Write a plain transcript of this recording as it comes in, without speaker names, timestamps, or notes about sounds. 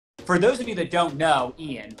For those of you that don't know,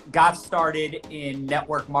 Ian got started in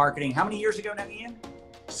network marketing. How many years ago now, Ian?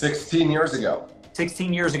 16 years ago.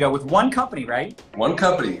 16 years ago with one company, right? One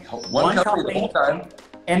company the whole time.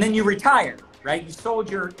 And then you retired, right? You sold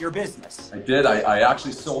your business. I did. I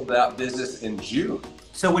actually sold that business in June.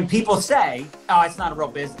 So when people say, oh, it's not a real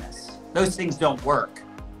business, those things don't work.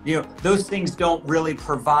 You know, those things don't really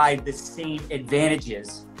provide the same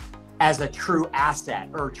advantages as a true asset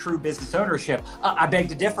or true business ownership. I beg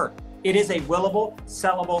to differ. It is a willable,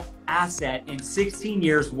 sellable asset. In 16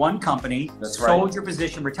 years, one company sold your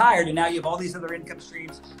position, retired, and now you have all these other income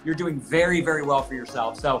streams. You're doing very, very well for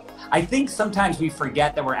yourself. So I think sometimes we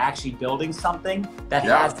forget that we're actually building something that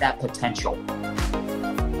has that potential.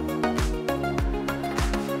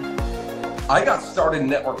 I got started in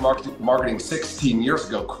network marketing 16 years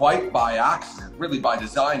ago, quite by accident, really by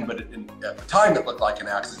design, but at the time it looked like an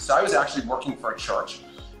accident. So I was actually working for a church,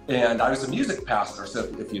 and I was a music pastor. So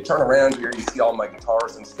if you turn around here, you see all my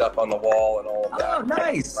guitars and stuff on the wall and all of that. Oh,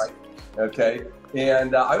 nice. Right? Okay.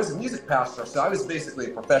 And I was a music pastor, so I was basically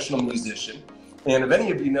a professional musician. And if any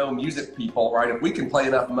of you know music people, right, if we can play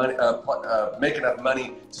enough money, make enough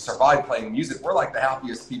money to survive playing music, we're like the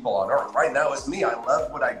happiest people on earth. Right now, it's me. I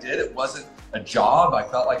loved what I did. It wasn't a job. I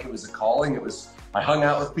felt like it was a calling. I hung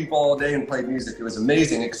out with people all day and played music. It was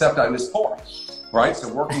amazing, except I was poor, right?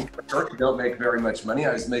 So working for a church, you don't make very much money.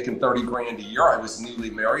 I was making 30 grand a year. I was newly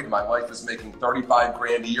married. My wife was making 35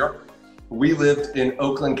 grand a year. We lived in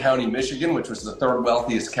Oakland County, Michigan, which was the third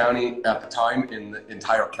wealthiest county at the time in the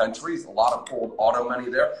entire country. There's a lot of old auto money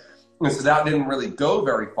there. And so that didn't really go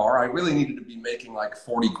very far. I really needed to be making like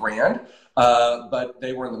 40 grand, but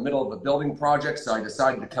they were in the middle of a building project, so I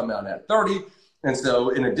decided to come out at 30. And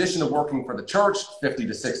so in addition to working for the church, 50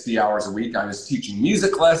 to 60 hours a week, I was teaching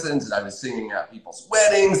music lessons, and I was singing at people's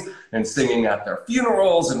weddings and singing at their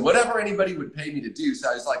funerals and whatever anybody would pay me to do. So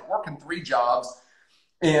I was like working 3 jobs.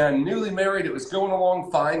 And newly married, it was going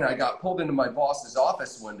along fine. I got pulled into my boss's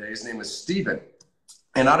office one day. His name was Steven.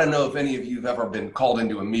 And I don't know if any of you have ever been called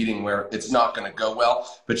into a meeting where it's not going to go well,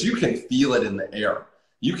 but you can feel it in the air.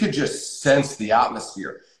 You could just sense the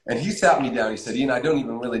atmosphere. And he sat me down. He said, Ian, I don't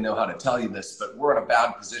even really know how to tell you this, but we're in a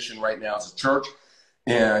bad position right now as a church.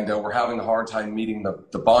 And we're having a hard time meeting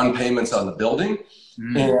the bond payments on the building.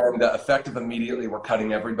 And effective immediately, we're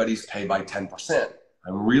cutting everybody's pay by 10%.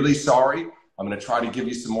 I'm really sorry. I'm going to try to give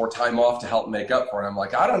you some more time off to help make up for it. I'm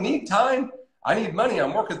like, I don't need time. I need money.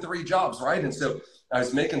 I'm working 3 jobs, right? And so I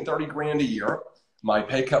was making 30 grand a year. My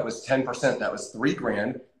pay cut was 10%. That was 3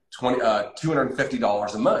 grand,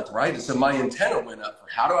 $250 a month, right? And so my antenna went up for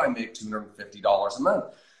how do I make $250 a month?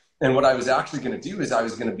 And what I was actually going to do is I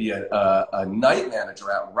was going to be a night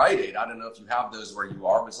manager at Rite Aid. I don't know if you have those where you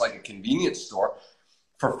are, but it's like a convenience store.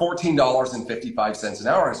 For $14.55 an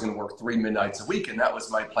hour, I was going to work 3 midnights a week. And that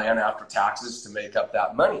was my plan after taxes to make up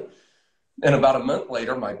that money. And about a month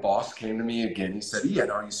later, my boss came to me again. He said,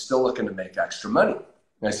 Ian, are you still looking to make extra money?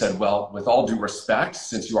 And I said, well, with all due respect,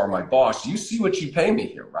 since you are my boss, you see what you pay me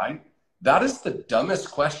here, right? That is the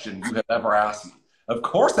dumbest question you have ever asked me. Of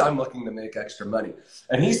course I'm looking to make extra money.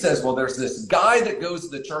 And he says, well, there's this guy that goes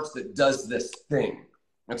to the church that does this thing.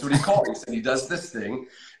 That's what he called me. He said, he does this thing,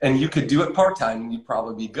 and you could do it part-time, and you'd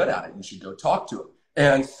probably be good at it. You should go talk to him.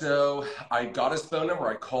 And so I got his phone number.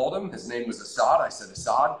 I called him. His name was Assad. I said,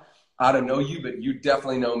 Assad, I don't know you, but you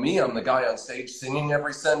definitely know me. I'm the guy on stage singing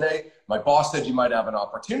every Sunday. My boss said you might have an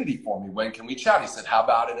opportunity for me. When can we chat? He said, how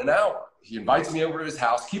about in an hour? He invites me over to his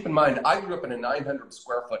house. Keep in mind, I grew up in a 900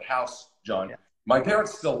 square foot house, John. Yeah. My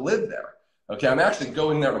parents still live there. Okay, I'm actually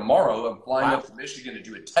going there tomorrow. I'm flying up to Michigan to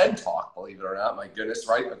do a TED Talk, believe it or not. My goodness,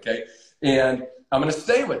 right? Okay, and I'm going to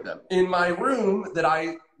stay with them in my room that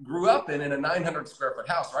I grew up in a 900 square foot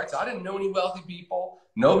house, right? So I didn't know any wealthy people.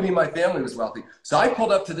 Nobody in my family was wealthy. So I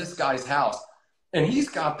pulled up to this guy's house, and he's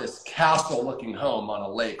got this castle-looking home on a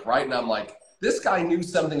lake, right? And I'm like, this guy knew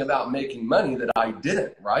something about making money that I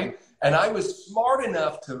didn't, right? And I was smart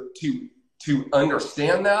enough to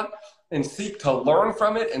understand that and seek to learn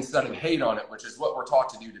from it instead of hate on it, which is what we're taught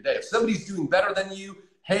to do today. If somebody's doing better than you,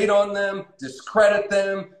 hate on them, discredit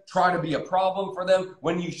them, try to be a problem for them,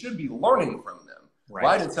 when you should be learning from them,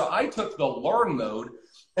 right? And so I took the learn mode,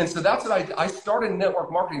 and so that's what I started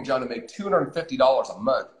network marketing, John, to make $250 a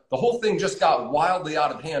month. The whole thing just got wildly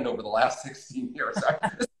out of hand over the last 16 years.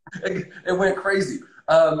 It went crazy.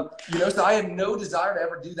 So I had no desire to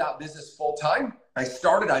ever do that business full time. I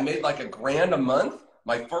made like $1,000 a month.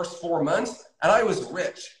 My first 4 months, and I was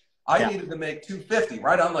rich. I needed to make $250,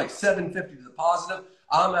 right? I'm like $750 to the positive.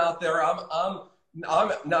 I'm out there. I'm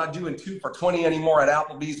not doing 2 for $20 anymore at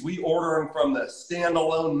Applebee's. We ordering from the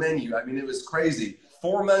standalone menu. I mean, it was crazy.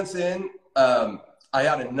 4 months in, I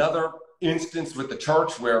had another instance with the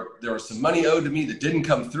church where there was some money owed to me that didn't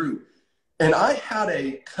come through. And I had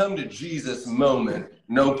a come to Jesus moment,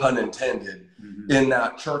 no pun intended, in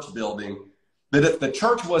that church building, that if the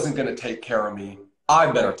church wasn't going to take care of me,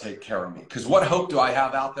 I better take care of me. Because what hope do I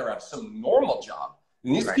have out there at some normal job?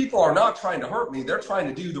 And these people are not trying to hurt me. They're trying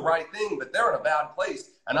to do the right thing, but they're in a bad place.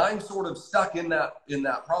 And I'm sort of stuck in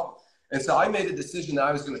that problem. And so I made a decision that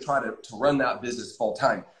I was going to try to run that business full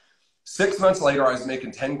time. 6 months later, I was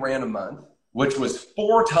making 10 grand a month, which was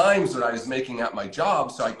 4 times what I was making at my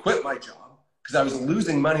job. So I quit my job because I was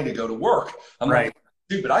losing money to go to work. I'm like,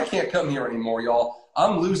 stupid, I can't come here anymore, y'all.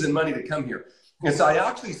 I'm losing money to come here. And so I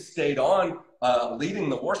actually stayed on leading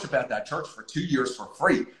the worship at that church for 2 years for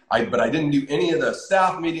free. But I didn't do any of the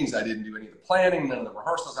staff meetings. I didn't do any of the planning, none of the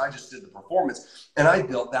rehearsals. I just did the performance. And I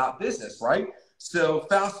built that business, right? So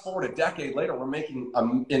fast forward a decade later, we're making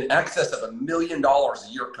in excess of $1 million a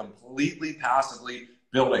year completely passively,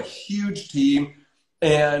 built a huge team,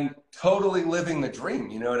 and totally living the dream.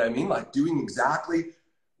 You know what I mean? Like doing exactly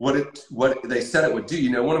what they said it would do. You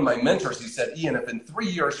know, one of my mentors, he said, Ian, if in 3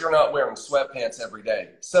 years you're not wearing sweatpants every day,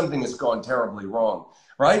 something has gone terribly wrong,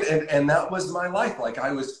 right? And that was my life. Like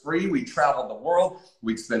I was free. We traveled the world.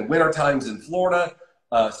 We'd spend winter times in Florida,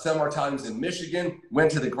 summer times in Michigan, went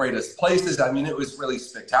to the greatest places. I mean, it was really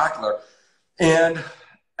spectacular. And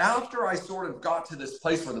after I sort of got to this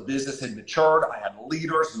place where the business had matured, I had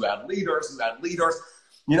leaders who had leaders who had leaders.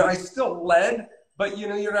 You know, I still led, but you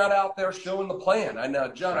know, you're not out there showing the plan. I know,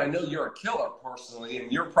 John, I know you're a killer personally,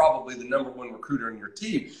 and you're probably the #1 recruiter in your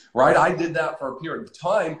team, right? I did that for a period of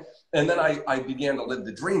time, and then I began to live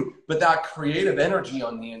the dream. But that creative energy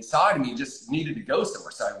on the inside of me just needed to go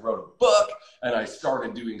somewhere. So I wrote a book, and I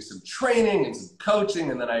started doing some training and some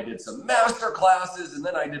coaching, and then I did some master classes, and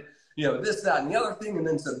then I did, you know, this, that, and the other thing. And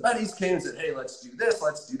then some buddies came and said, hey, let's do this,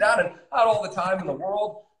 let's do that. And I had all the time in the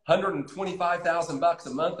world, $125,000 a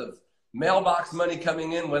month of mailbox money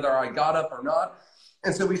coming in, whether I got up or not.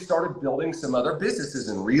 And so we started building some other businesses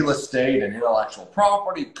in real estate and intellectual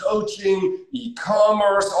property, coaching,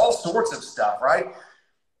 e-commerce, all sorts of stuff, right?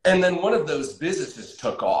 And then one of those businesses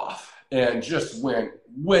took off and just went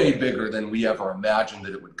way bigger than we ever imagined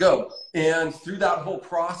that it would go. And through that whole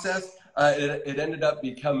process, it ended up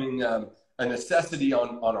becoming a necessity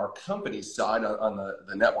on our company's side, on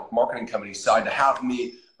the network marketing company side, to have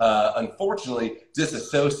me unfortunately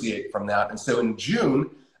disassociate from that. And so in June,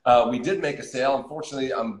 we did make a sale.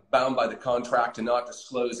 Unfortunately, I'm bound by the contract to not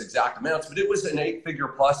disclose exact amounts, but it was an 8-figure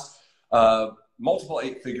plus, multiple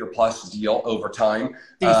 8-figure plus deal over time,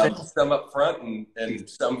 some up front and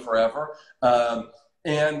some forever.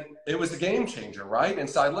 And it was a game changer, right? And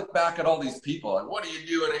so I look back at all these people and what are you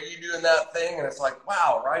doing? Are you doing that thing? And it's like,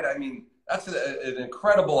 wow, right? I mean, that's an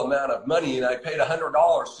incredible amount of money. And I paid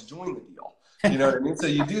 $100 to join the deal. You know what I mean? So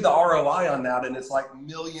you do the ROI on that and it's like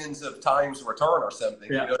millions of times return or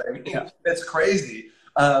something. Yeah. You know what I mean? Yeah. It's crazy.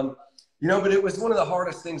 You know, but it was one of the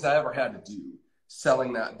hardest things I ever had to do,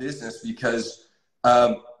 selling that business, because,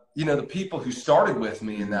 you know, the people who started with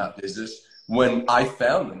me in that business, when I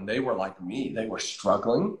found them, they were like me. They were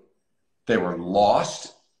struggling. They were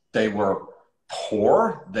lost. They were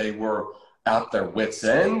poor. They were at their wits'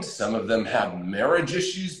 end. Some of them had marriage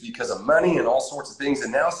issues because of money and all sorts of things.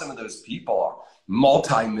 And now some of those people are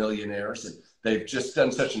multimillionaires, and they've just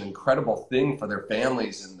done such an incredible thing for their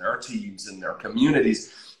families and their teams and their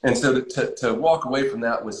communities. And so to walk away from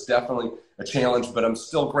that was definitely a challenge, but I'm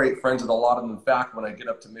still great friends with a lot of them. In fact, when I get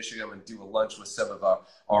up to Michigan and do a lunch with some of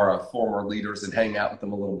our former leaders and hang out with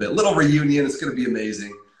them a little bit, little reunion, it's going to be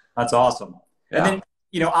amazing. That's awesome. Yeah. And then,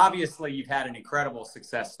 you know, obviously you've had an incredible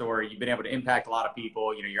success story. You've been able to impact a lot of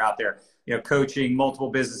people. You know, you're out there, you know, coaching multiple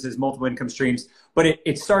businesses, multiple income streams, but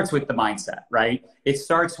it starts with the mindset, right? It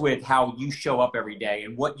starts with how you show up every day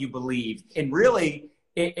and what you believe. And really,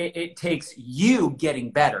 it takes you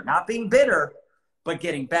getting better, not being bitter, but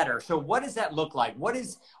getting better. So what does that look like? What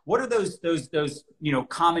are those, you know,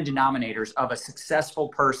 common denominators of a successful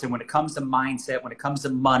person when it comes to mindset, when it comes to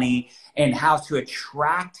money, and how to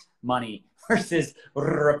attract money versus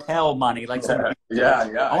repel money? Like, I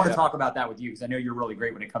want to talk about that with you, because I know you're really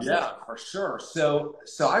great when it comes to that. For sure. So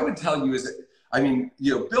I would tell you I mean,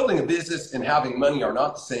 you know, building a business and having money are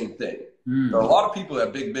not the same thing. There are a lot of people who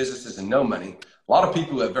have big businesses and no money. A lot of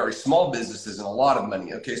people who have very small businesses and a lot of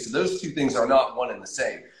money. Okay, so those two things are not one and the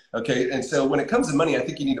same. Okay, and so when it comes to money, I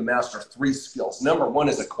think you need to master 3 skills. Number 1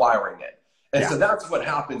 is acquiring it. And so that's what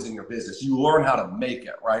happens in your business. You learn how to make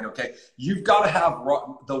it, right? Okay, you've got to have,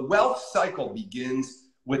 the wealth cycle begins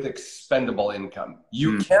with expendable income.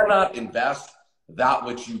 You cannot invest that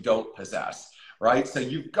which you don't possess, right? So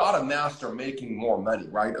you've got to master making more money,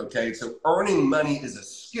 right? Okay, so earning money is a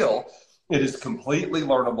skill. It is completely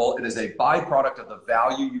learnable. It is a byproduct of the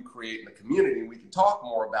value you create in the community. We can talk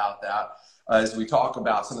more about that as we talk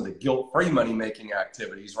about some of the guilt-free money-making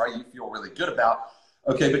activities, right? You feel really good about.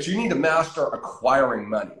 Okay, but you need to master acquiring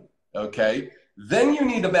money, okay? Then you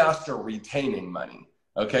need to master retaining money,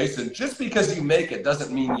 okay? So just because you make it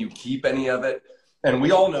doesn't mean you keep any of it. And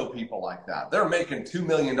we all know people like that. They're making $2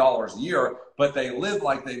 million a year, but they live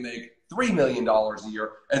like they make $3 million a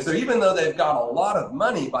year. And so even though they've got a lot of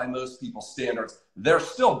money by most people's standards, they're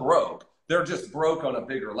still broke. They're just broke on a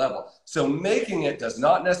bigger level. So making it does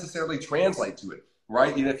not necessarily translate to it,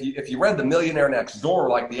 right? You know, if you read The Millionaire Next Door,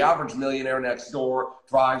 like the average millionaire next door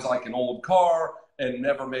drives like an old car and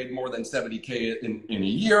never made more than 70K in a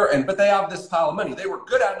year. But they have this pile of money. They were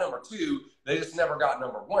good at number two. They just never got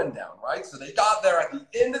number one down, right? So they got there at the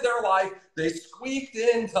end of their life. They squeaked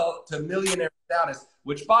into millionaire status,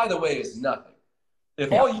 which, by the way, is nothing.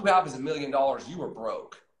 If all you have is $1 million, you are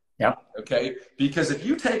broke. Yep. Okay? Because if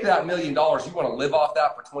you take that $1 million, you want to live off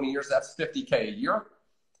that for 20 years, that's $50K a year.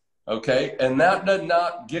 Okay? And that does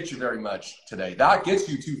not get you very much today. That gets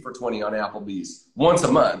you 2 for $20 on Applebee's once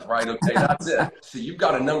a month, right? Okay, that's it. So you've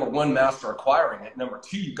got to, number one, master acquiring it. Number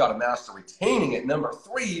two, you've got to master retaining it. Number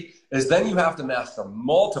three is then you have to master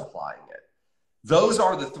multiplying it. Those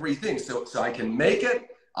are the three things. So I can make it,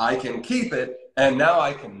 I can keep it, and now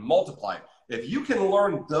I can multiply it. If you can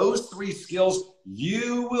learn those three skills,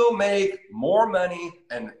 you will make more money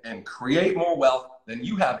and create more wealth than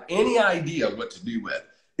you have any idea what to do with.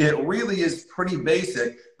 It really is pretty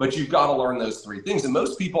basic, but you've got to learn those three things. And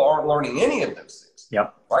most people aren't learning any of those things.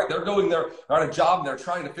 Yep. Right? They're going there on a job and they're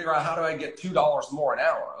trying to figure out, how do I get $2 more an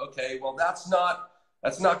hour? Okay, well, that's not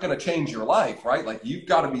going to change your life, right? Like, you've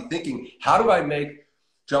got to be thinking, how do I make,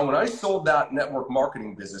 John, when I sold that network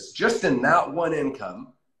marketing business, just in that one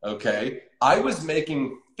income, okay, I was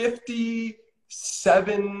making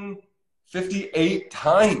 58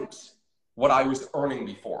 times what I was earning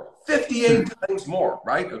before. 58 times more,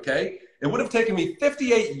 right? Okay. It would have taken me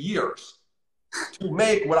 58 years to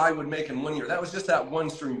make what I would make in 1 year. That was just that one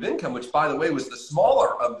stream of income, which, by the way, was the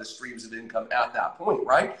smaller of the streams of income at that point,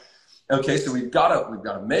 right? Okay. So we've got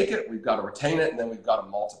to make it, we've got to retain it, and then we've got to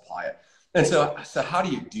multiply it. And so how do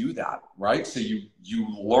you do that, right? So you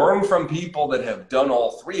learn from people that have done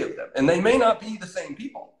all three of them, and they may not be the same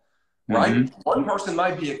people, right? Mm-hmm. One person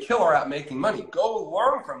might be a killer at making money. Go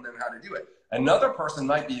learn from them how to do it. Another person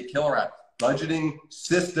might be a killer at budgeting,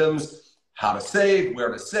 systems, how to save,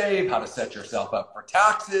 where to save, how to set yourself up for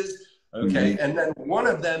taxes, okay? Mm-hmm. And then one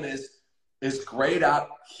of them is great at,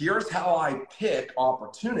 here's how I pick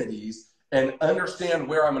opportunities and understand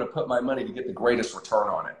where I'm going to put my money to get the greatest return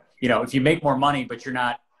on it. You know, if you make more money, but you're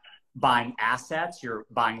not buying assets, you're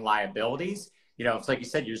buying liabilities, you know, it's like you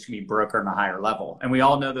said, you're just gonna be broker on a higher level. And we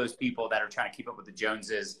all know those people that are trying to keep up with the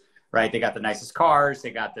Joneses, right? They got the nicest cars,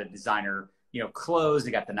 they got the designer, you know, clothes,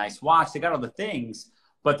 they got the nice watch, they got all the things.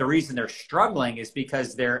 But the reason they're struggling is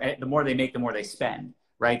because the more they make, the more they spend,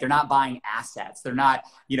 right? They're not buying assets. They're not,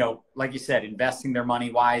 you know, like you said, investing their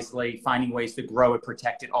money wisely, finding ways to grow it,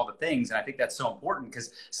 protect it, all the things. And I think that's so important,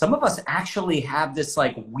 because some of us actually have this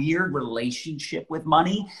like weird relationship with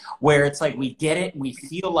money where it's like we get it and we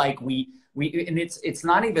feel like and it's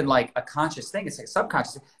not even like a conscious thing. It's like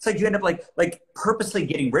subconscious. It's like you end up like purposely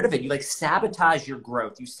getting rid of it. You like sabotage your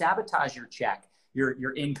growth. You sabotage your check,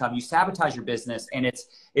 your income. You sabotage your business. And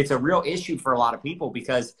it's a real issue for a lot of people,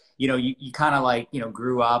 because, you know, you kind of like, you know,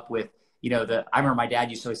 grew up with, you know, I remember my dad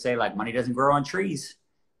used to always say, like, money doesn't grow on trees,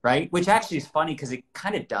 right? Which actually is funny, because it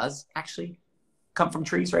kind of does actually come from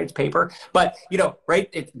trees, right? It's paper. But, you know, right,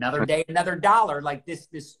 it's another day, another dollar, like this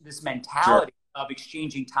mentality. Sure. Of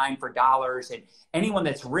exchanging time for dollars. And anyone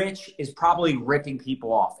that's rich is probably ripping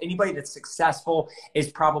people off. Anybody that's successful is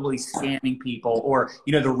probably scamming people, or,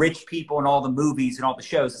 you know, the rich people in all the movies and all the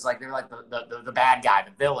shows, it's like they're like the bad guy,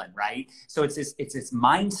 the villain, right? So it's this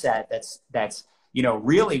mindset that's you know,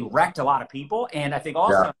 really wrecked a lot of people. And I think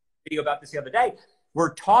also a video about this the other day,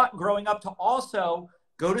 we're taught growing up to also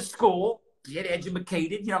go to school, get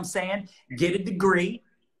educated, you know what I'm saying? Get a degree.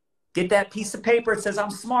 Get that piece of paper that says, I'm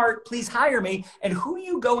smart, please hire me. And who do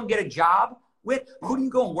you go and get a job with? Who do you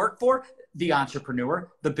go and work for? The entrepreneur,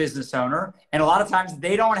 the business owner. And a lot of times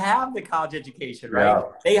they don't have the college education, right? Yeah.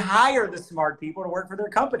 They hire the smart people to work for their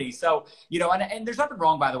company. So, you know, and there's nothing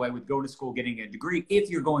wrong, by the way, with going to school, getting a degree if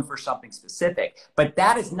you're going for something specific. But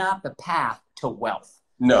that is not the path to wealth.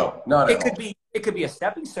 No, not at all. It could be a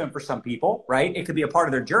stepping stone for some people, right? It could be a part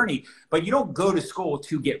of their journey, but you don't go to school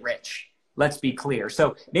to get rich. Let's be clear.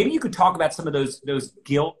 So maybe you could talk about some of those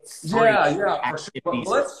guilt-free activities.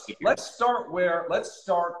 Well, let's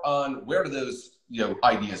start on where do those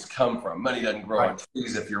ideas come from. Money doesn't grow on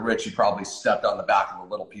trees. If you're rich, you probably stepped on the back of the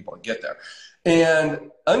little people to get there.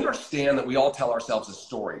 And understand that we all tell ourselves a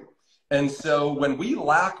story. And so when we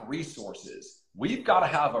lack resources, we've got to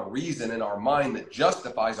have a reason in our mind that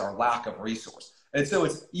justifies our lack of resource. And so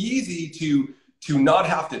it's easy to not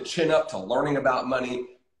have to chin up to learning about money,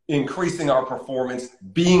 increasing our performance,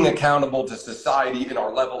 being accountable to society in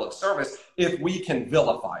our level of service if we can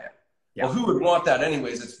vilify it. Yeah. Well, who would want that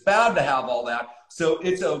anyways? It's bad to have all that. So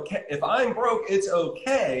it's okay. If I'm broke, it's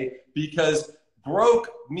okay, because broke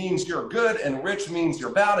means you're good and rich means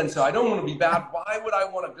you're bad. And so I don't want to be bad. Why would I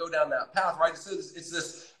want to go down that path, right? So it's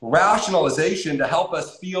this rationalization to help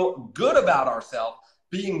us feel good about ourselves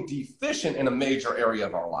being deficient in a major area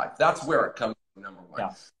of our life. That's where it comes from, number one. Yeah.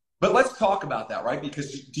 But let's talk about that, right?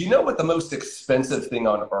 Because do you know what the most expensive thing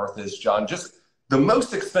on earth is, John? Just the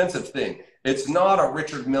most expensive thing. It's not a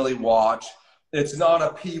Richard Mille watch. It's not a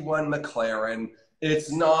P1 McLaren.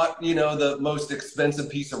 It's not, the most expensive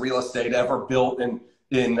piece of real estate ever built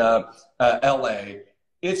in LA.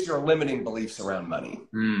 It's your limiting beliefs around money.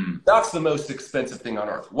 That's the most expensive thing on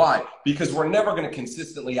earth. Why? Because we're never going to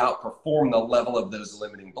consistently outperform the level of those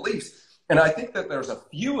limiting beliefs. And I think that there's a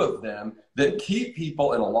few of them that keep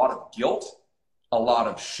people in a lot of guilt, a lot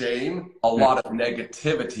of shame, a lot of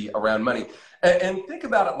negativity around money. And think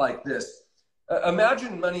about it like this.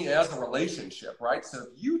 Imagine money as a relationship, right? So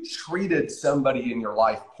if you treated somebody in your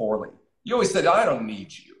life poorly, you always said, I don't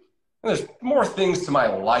need you. And there's more things to my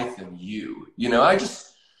life than you.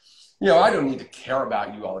 I don't need to care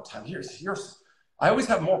about you all the time. I always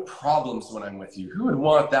have more problems when I'm with you. Who would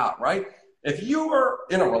want that, right? If you were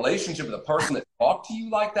in a relationship with a person that talked to you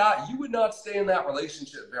like that, you would not stay in that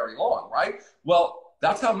relationship very long, right? Well,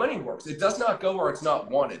 that's how money works. It does not go where it's not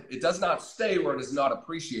wanted. It does not stay where it is not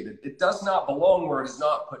appreciated. It does not belong where it is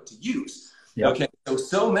not put to use. Yep. Okay,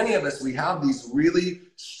 so many of us, we have these really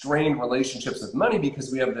strained relationships with money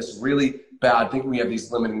because we have this really bad thing. We have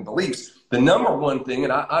these limiting beliefs. The number one thing,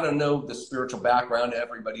 and I don't know the spiritual background of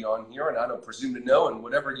everybody on here, and I don't presume to know, and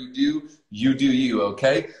whatever you do, you,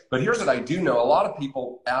 okay? But here's what I do know. A lot of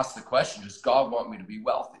people ask the question, does God want me to be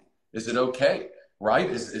wealthy? Is it okay, right?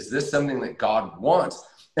 Is this something that God wants?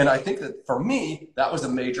 And I think that for me, that was a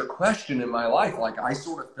major question in my life. Like, I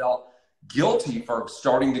sort of felt guilty for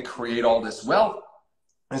starting to create all this wealth.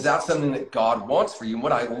 Is that something that God wants for you? And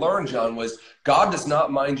what I learned, John, was God does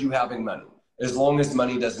not mind you having money as long as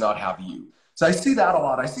money does not have you. So I see that a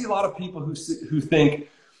lot. I see a lot of people who think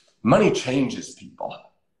money changes people,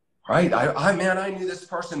 right? I knew this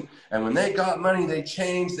person, and when they got money, they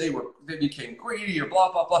changed. They became greedy or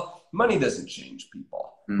blah, blah, blah. Money doesn't change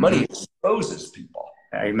people. Money exposes people.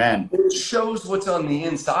 Amen. It shows what's on the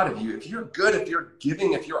inside of you. If you're good, if you're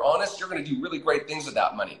giving, if you're honest, you're going to do really great things with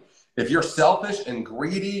that money. If you're selfish and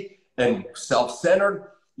greedy and self-centered,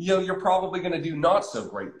 you're probably going to do not so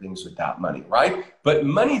great things with that money, right? But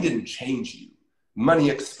money didn't change you. Money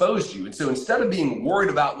exposed you. And so instead of being worried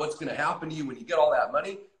about what's going to happen to you when you get all that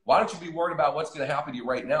money, why don't you be worried about what's going to happen to you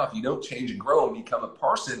right now if you don't change and grow and become a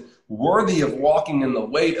person worthy of walking in the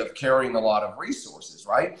weight of carrying a lot of resources,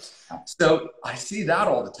 right? So I see that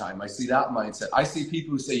all the time. I see that mindset. I see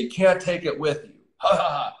people who say, you can't take it with you.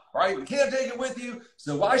 Right? You can't take it with you.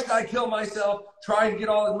 So why should I kill myself trying to get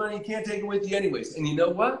all this money? You can't take it with you anyways. And you know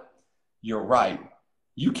what? You're right.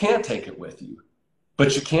 You can't take it with you,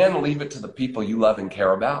 but you can leave it to the people you love and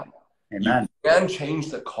care about. Amen. You can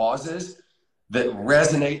change the causes that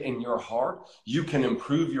resonate in your heart. You can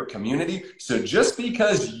improve your community. So just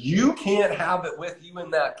because you can't have it with you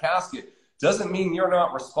in that casket doesn't mean you're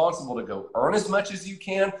not responsible to go earn as much as you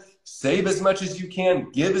can, save as much as you can,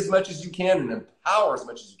 give as much as you can, and empower as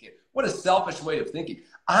much as you can. What a selfish way of thinking.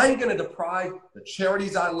 I'm going to deprive the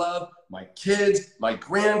charities I love, my kids, my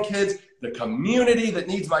grandkids, the community that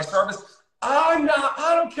needs my service. I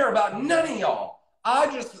don't care about none of y'all. I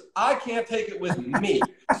can't take it with me.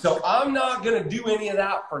 So I'm not going to do any of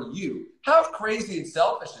that for you. How crazy and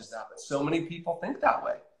selfish is that? But so many people think that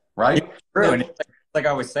way, right? It's true. And like I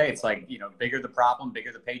always say, it's like, bigger the problem,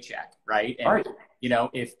 bigger the paycheck, right? And, right.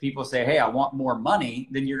 If people say, hey, I want more money,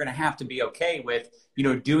 then you're going to have to be okay with,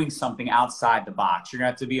 doing something outside the box. You're going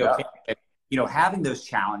to have to be okay with, having those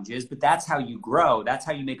challenges, but that's how you grow. That's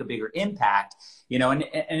how you make a bigger impact, and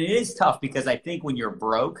it is tough because I think when you're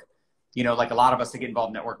broke, like a lot of us that get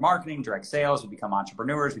involved in network marketing, direct sales, we become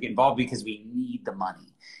entrepreneurs, we get involved because we need the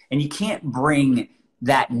money. And you can't bring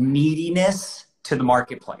that neediness to the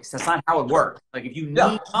marketplace. That's not how it works. Like if you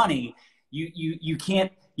need money, you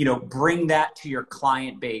can't, bring that to your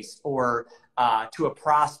client base or to a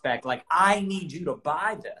prospect, like, I need you to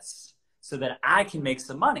buy this so that I can make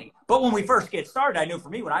some money. But when we first get started, I know for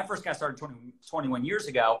me, when I first got started 21 years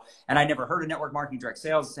ago, and I never heard of network marketing, direct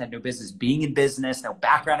sales, had no business being in business, no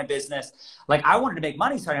background in business. Like, I wanted to make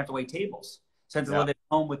money so I didn't have to wait tables. So I had to live at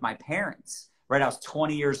home with my parents, right? I was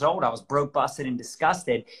 20 years old. I was broke, busted, and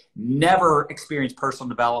disgusted. Never experienced personal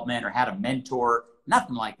development or had a mentor,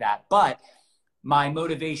 nothing like that. But my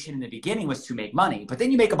motivation in the beginning was to make money. But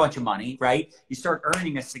then you make a bunch of money, right? You start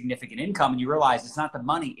earning a significant income and you realize it's not the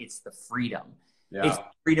money, it's the freedom. Yeah. It's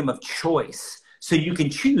freedom of choice. So you can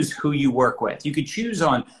choose who you work with. You can choose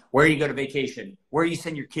on where you go to vacation, where you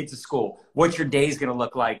send your kids to school, what your day is going to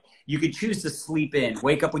look like. You can choose to sleep in,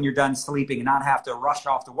 wake up when you're done sleeping and not have to rush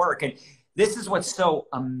off to work. And this is what's so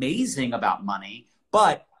amazing about money,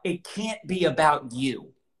 but it can't be about you.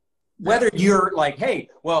 Whether you're like, hey,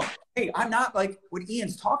 I'm not like what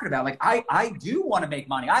Ian's talking about. Like, I do want to make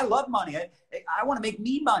money. I love money. I want to make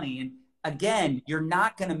me money. And again, you're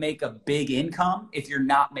not going to make a big income if you're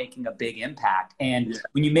not making a big impact. And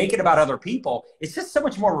when you make it about other people, it's just so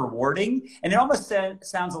much more rewarding. And it almost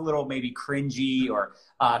sounds a little maybe cringy or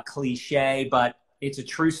cliche, but it's a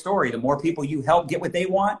true story. The more people you help get what they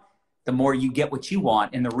want, the more you get what you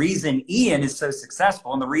want. And the reason Ian is so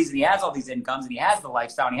successful and the reason he has all these incomes and he has the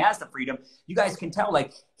lifestyle and he has the freedom, you guys can tell,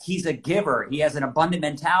 like, he's a giver. He has an abundant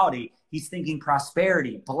mentality. He's thinking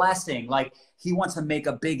prosperity, blessing. Like, he wants to make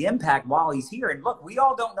a big impact while he's here. And look, we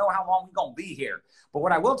all don't know how long we're going to be here. But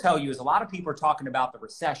what I will tell you is a lot of people are talking about the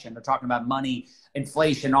recession. They're talking about money,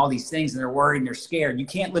 inflation, all these things, and they're worried and they're scared. You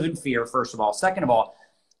can't live in fear, first of all. Second of all,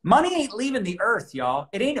 money ain't leaving the earth, y'all.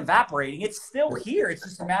 It ain't evaporating. It's still here. It's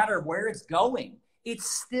just a matter of where it's going. It's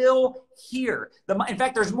still here. In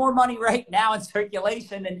fact, there's more money right now in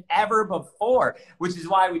circulation than ever before, which is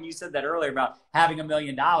why when you said that earlier about having $1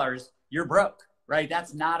 million, you're broke, right?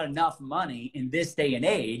 That's not enough money in this day and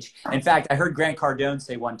age. In fact, I heard Grant Cardone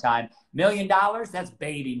say one time, $1 million, that's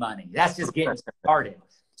baby money. That's just getting started.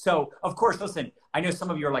 So, of course, listen, I know some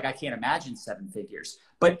of you are like, I can't imagine 7 figures.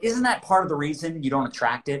 But isn't that part of the reason you don't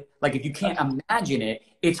attract it? Like, if you can't imagine it,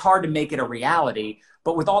 it's hard to make it a reality.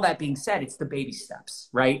 But with all that being said, it's the baby steps,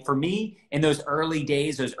 right? For me, in those early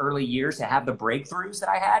days, those early years, to have the breakthroughs that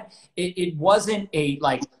I had, it wasn't a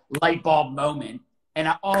like light bulb moment. And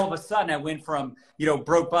all of a sudden I went from,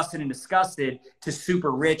 broke, busted, and disgusted to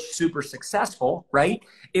super rich, super successful, right?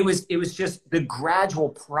 It was just the gradual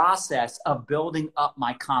process of building up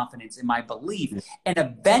my confidence and my belief and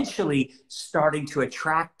eventually starting to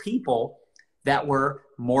attract people that were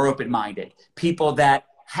more open-minded, people that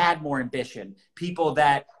had more ambition, people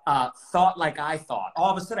that thought like I thought. All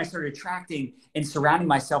of a sudden I started attracting and surrounding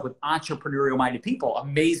myself with entrepreneurial-minded people,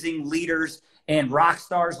 amazing leaders and rock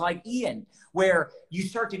stars like Ian, where you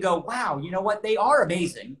start to go, wow, you know what? They are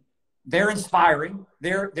amazing. They're inspiring.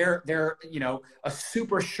 They're a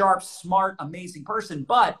super sharp, smart, amazing person,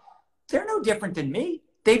 but they're no different than me.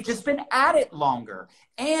 They've just been at it longer.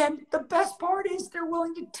 And the best part is they're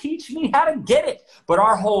willing to teach me how to get it. But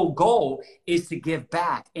our whole goal is to give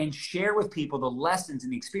back and share with people the lessons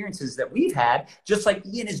and the experiences that we've had, just like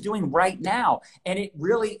Ian is doing right now. And it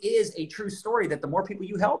really is a true story that the more people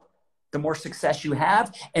you help, the more success you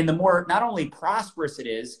have, and the more not only prosperous it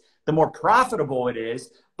is, the more profitable it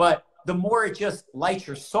is, but the more it just lights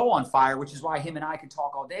your soul on fire, which is why him and I could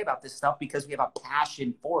talk all day about this stuff, because we have a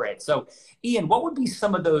passion for it. So Ian, what would be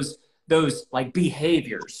some of those like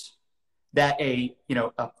behaviors that a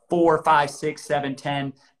 4, 5, 6, 7,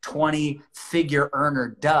 10, 20 figure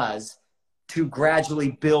earner does to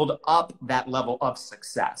gradually build up that level of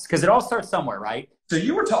success? Because it all starts somewhere, right? So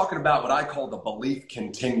you were talking about what I call the belief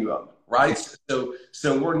continuum, right? So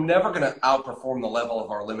we're never going to outperform the level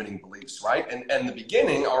of our limiting beliefs, right? And in the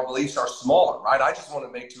beginning, our beliefs are smaller, right? I just want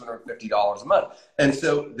to make $250 a month. And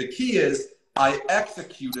so the key is I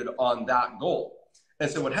executed on that goal. And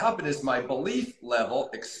so what happened is my belief level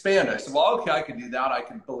expanded. I said, well, okay, I can do that. I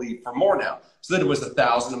can believe for more now. So then it was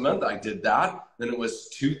 1,000 a month. I did that. Then it was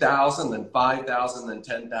 2,000, then 5,000, then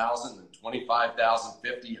 10,000, then 25,000,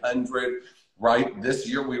 50, 100. Right? This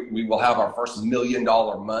year, we will have our first $1 million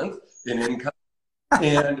month in income.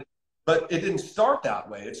 But it didn't start that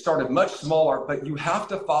way. It started much smaller, but you have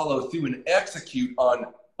to follow through and execute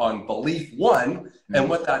on belief one. And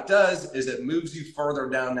what that does is it moves you further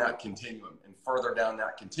down that continuum and further down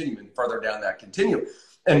that continuum and further down that continuum.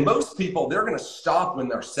 And most people, they're going to stop when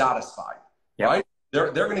they're satisfied, right?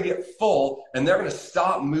 They're going to get full and they're going to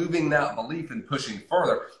stop moving that belief and pushing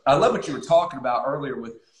further. I love what you were talking about earlier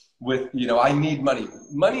with I need money.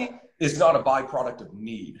 Money is not a byproduct of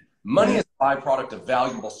need. Money is a byproduct of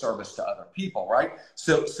valuable service to other people, right?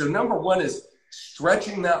 So number one is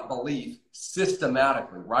stretching that belief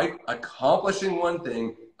systematically, right? Accomplishing one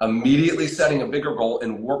thing, immediately setting a bigger goal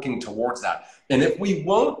and working towards that. And if we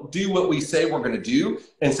won't do what we say we're going to do,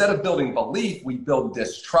 instead of building belief, we build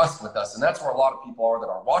distrust with us. And that's where a lot of people are that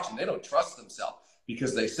are watching. They don't trust themselves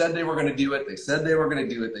because they said they were going to do it. They said they were going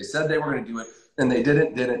to do it. They said they were going to do it. And they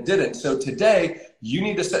didn't. So today you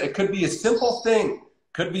need to set, it could be a simple thing.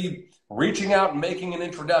 Could be reaching out and making an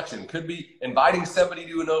introduction. Could be inviting somebody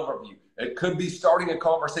to an overview. It could be starting a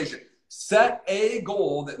conversation. Set a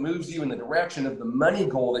goal that moves you in the direction of the money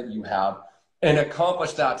goal that you have and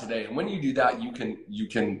accomplish that today. And when you do that, you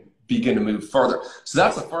can begin to move further. So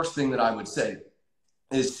that's the first thing that I would say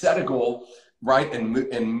is set a goal, right? And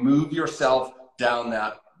move yourself down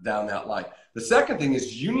that line. The second thing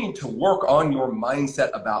is you need to work on your mindset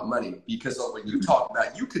about money, because what you talk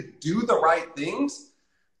about, you could do the right things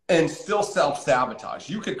and still self-sabotage.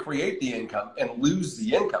 You could create the income and lose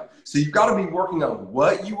the income. So you've got to be working on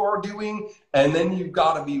what you are doing, and then you've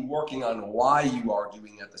got to be working on why you are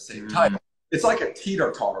doing at the same time. It's like a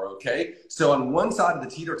teeter-totter, okay? So on one side of the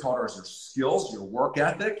teeter-totter is your skills, your work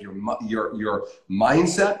ethic, your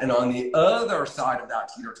mindset, and on the other side of that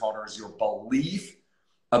teeter-totter is your belief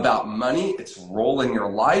about money, its role in your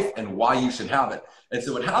life, and why you should have it. And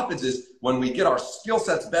so what happens is when we get our skill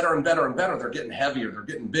sets better and better and better, they're getting heavier, they're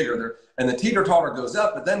getting bigger, and the teeter-totter goes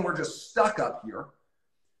up, but then we're just stuck up here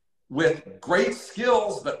with great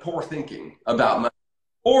skills but poor thinking about money.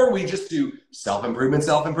 Or we just do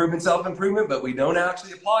self-improvement, but we don't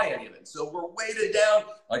actually apply any of it. So we're weighted down,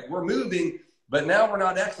 like we're moving, but now we're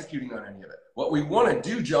not executing on any of it. What we want to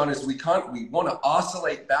do, John, is we want to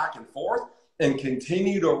oscillate back and forth and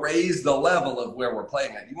continue to raise the level of where we're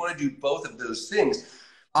playing at. You want to do both of those things.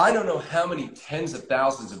 I don't know how many tens of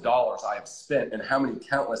thousands of dollars I have spent and how many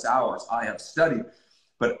countless hours I have studied,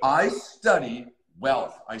 but I study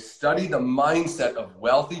wealth. I study the mindset of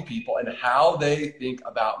wealthy people and how they think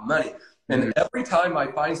about money. And every time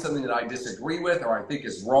I find something that I disagree with or I think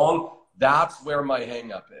is wrong, that's where my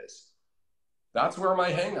hang up is. That's where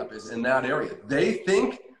my hang up is, in that area. They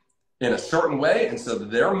think in a certain way, and so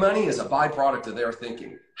their money is a byproduct of their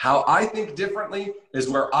thinking. How I think differently is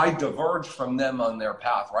where I diverge from them on their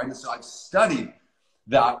path, right? And so I've studied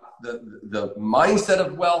that, the mindset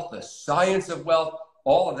of wealth, the science of wealth,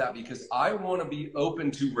 all of that, because I want to be open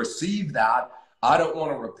to receive that. I don't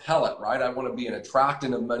want to repel it, right? I want to be an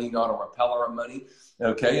attractant of money, not a repeller of money,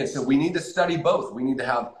 okay? And so we need to study both. We need to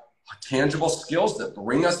have tangible skills that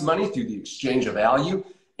bring us money through the exchange of value,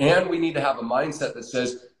 and we need to have a mindset that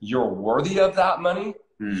says you're worthy of that money,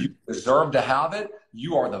 you deserve to have it,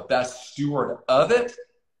 you are the best steward of it.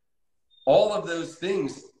 All of those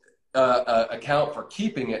things account for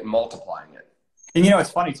keeping it and multiplying it. And you know, it's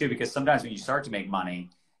funny too, because sometimes when you start to make money,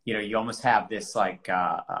 you know, you almost have this like,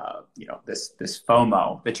 you know, this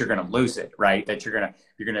FOMO that you're going to lose it, right? That you're going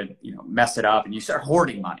to, you know, mess it up, and you start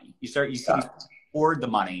hoarding money. You hoard the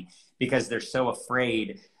money because they're so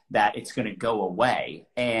afraid that it's going to go away.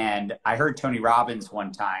 And I heard Tony Robbins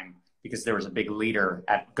one time, because there was a big leader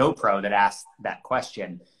at GoPro that asked that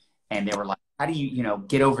question, and they were like, how do you, you know,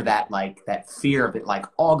 get over that, like that fear of it, like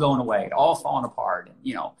all going away, it all falling apart, and,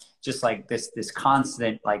 you know, just like this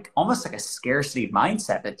constant, like almost like a scarcity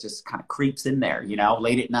mindset that just kind of creeps in there, you know,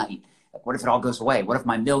 late at night. Like, what if it all goes away? What if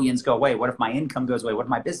my millions go away? What if my income goes away? What if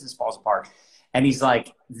my business falls apart? And he's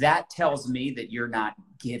like, that tells me that you're not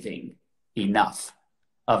giving enough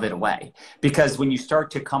of it away. Because when you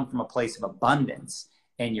start to come from a place of abundance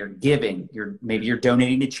and you're giving, maybe you're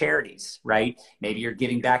donating to charities, right? Maybe you're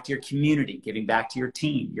giving back to your community, giving back to your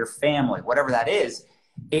team, your family, whatever that is,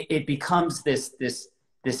 it becomes this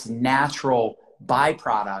natural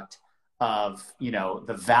byproduct of, you know,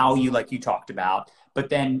 the value like you talked about, but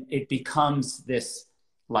then it becomes this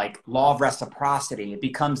like law of reciprocity. It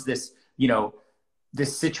becomes this, you know,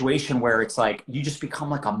 this situation where it's like you just become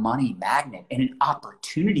like a money magnet and an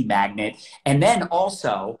opportunity magnet. And then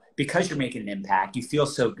also, because you're making an impact, you feel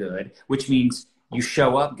so good, which means you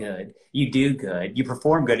show up good, you do good, you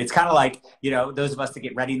perform good. It's kind of like, you know, those of us that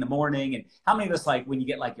get ready in the morning, and how many of us, like when you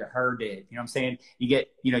get like your hair did, you know what I'm saying? You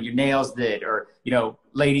get, you know, your nails did, or, you know,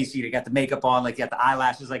 ladies, you got the makeup on, like you got the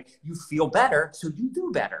eyelashes, like you feel better, so you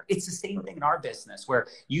do better. It's the same thing in our business, where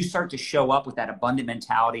you start to show up with that abundant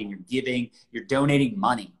mentality, and you're giving, you're donating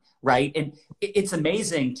money, right? And it's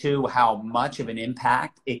amazing too how much of an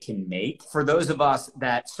impact it can make for those of us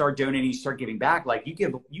that start donating, start giving back. Like you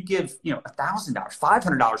give, you know, $1,000,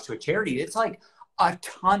 $500 to a charity. It's like a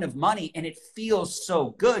ton of money, and it feels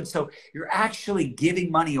so good. So you're actually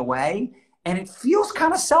giving money away, and it feels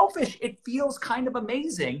kind of selfish. It feels kind of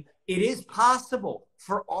amazing, it is possible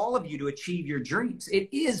for all of you to achieve your dreams. It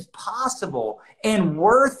is possible and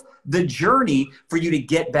worth the journey for you to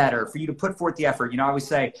get better, for you to put forth the effort. You know, I always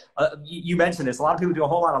say, you mentioned this, a lot of people do a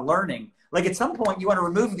whole lot of learning. Like at some point you want to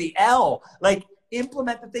remove the L, like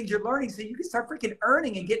implement the things you're learning so you can start freaking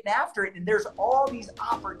earning and getting after it. And there's all these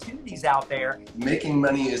opportunities out there. Making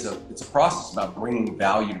money it's a process about bringing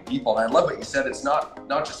value to people. And I love what you said. It's not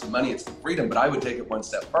just the money, it's the freedom, but I would take it one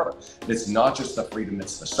step further. It's not just the freedom,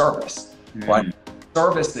 it's the service, right?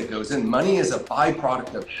 Service that goes in. Money is a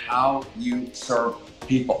byproduct of how you serve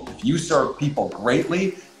people. If you serve people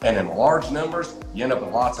greatly and in large numbers, you end up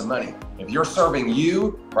with lots of money. If you're serving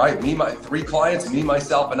you, right, me, my 3 clients, me,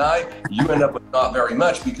 myself, and I, you end up with not very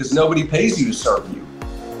much because nobody pays you to serve you.